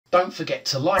Don't forget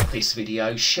to like this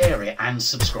video, share it and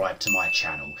subscribe to my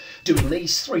channel. Doing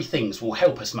these 3 things will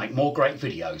help us make more great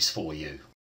videos for you.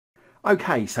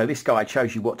 Okay, so this guide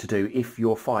shows you what to do if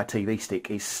your Fire TV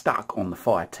stick is stuck on the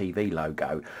Fire TV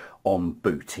logo on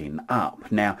booting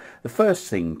up. Now, the first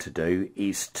thing to do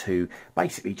is to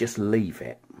basically just leave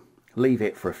it. Leave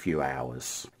it for a few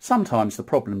hours. Sometimes the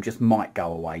problem just might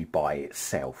go away by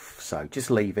itself, so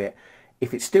just leave it.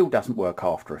 If it still doesn't work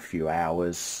after a few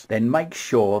hours, then make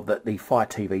sure that the Fire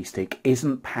TV stick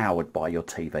isn't powered by your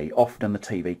TV. Often the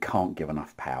TV can't give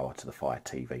enough power to the Fire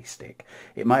TV stick.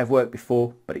 It may have worked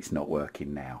before, but it's not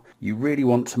working now. You really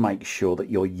want to make sure that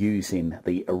you're using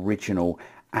the original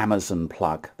Amazon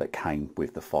plug that came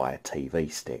with the Fire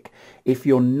TV stick. If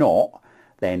you're not,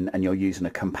 then, and you're using a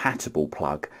compatible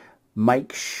plug,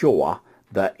 make sure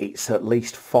that it's at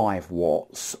least 5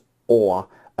 watts or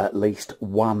at least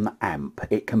 1 amp.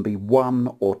 It can be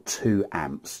 1 or 2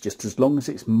 amps. Just as long as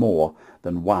it's more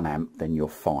than 1 amp, then you're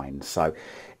fine. So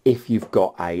if you've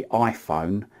got an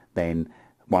iPhone, then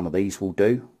one of these will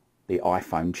do, the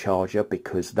iPhone charger,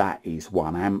 because that is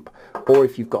 1 amp. Or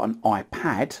if you've got an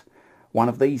iPad, one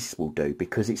of these will do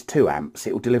because it's 2 amps.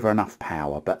 It will deliver enough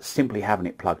power, but simply having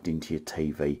it plugged into your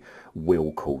TV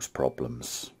will cause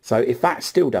problems. So if that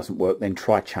still doesn't work, then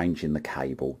try changing the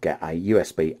cable. Get a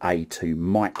USB-A to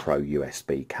micro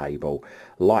USB cable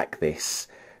like this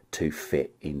to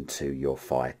fit into your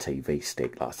Fire TV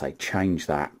stick. Like I say, change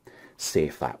that, see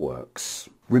if that works.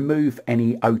 Remove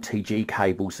any OTG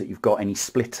cables that you've got, any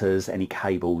splitters, any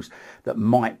cables that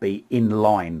might be in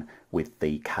line with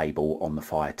the cable on the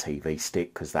Fire TV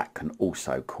stick, because that can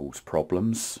also cause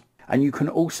problems. And you can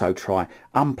also try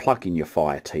unplugging your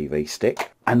Fire TV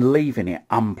stick and leaving it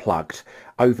unplugged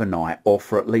overnight or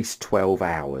for at least 12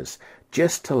 hours,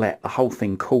 just to let the whole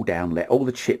thing cool down, let all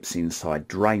the chips inside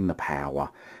drain the power,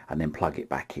 and then plug it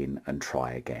back in and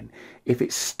try again. If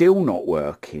it's still not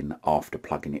working after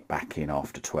plugging it back in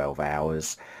after 12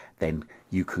 hours, then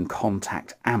you can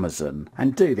contact Amazon,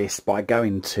 and do this by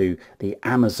going to the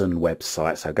Amazon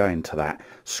website. So go into that,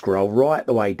 scroll right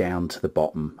the way down to the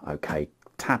bottom, okay,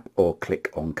 tap or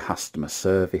click on customer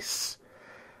service,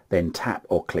 then tap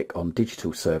or click on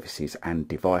digital services and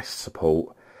device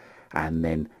support, and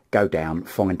then go down,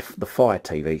 find the Fire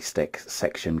TV stick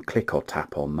section, click or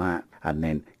tap on that, and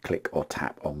then click or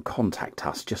tap on contact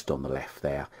us just on the left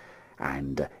there,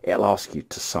 and it'll ask you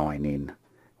to sign in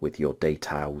with your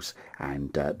details,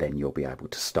 and then you'll be able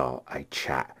to start a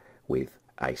chat with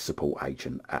a support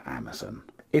agent at Amazon.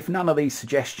 If none of these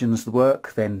suggestions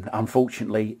work, then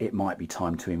unfortunately it might be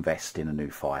time to invest in a new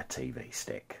Fire TV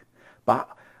stick. But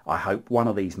I hope one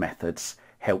of these methods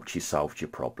helped you solve your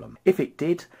problem. If it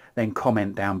did, then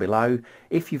comment down below.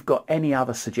 If you've got any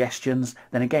other suggestions,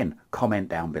 then again, comment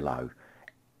down below.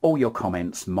 All your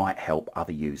comments might help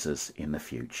other users in the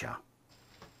future.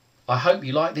 I hope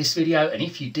you liked this video, and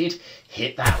if you did,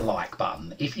 hit that like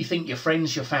button. If you think your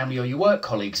friends, your family or your work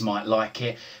colleagues might like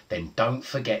it, then don't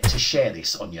forget to share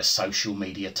this on your social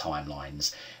media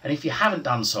timelines. And if you haven't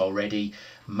done so already,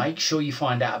 make sure you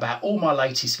find out about all my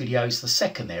latest videos the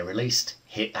second they're released.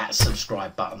 Hit that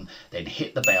subscribe button, then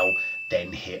hit the bell,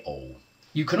 then hit all.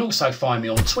 You can also find me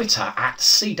on Twitter at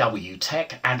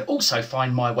CWTech, and also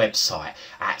find my website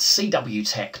at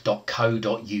cwtech.co.uk.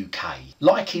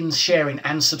 Liking, sharing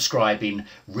and subscribing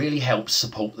really helps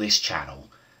support this channel.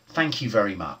 Thank you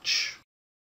very much.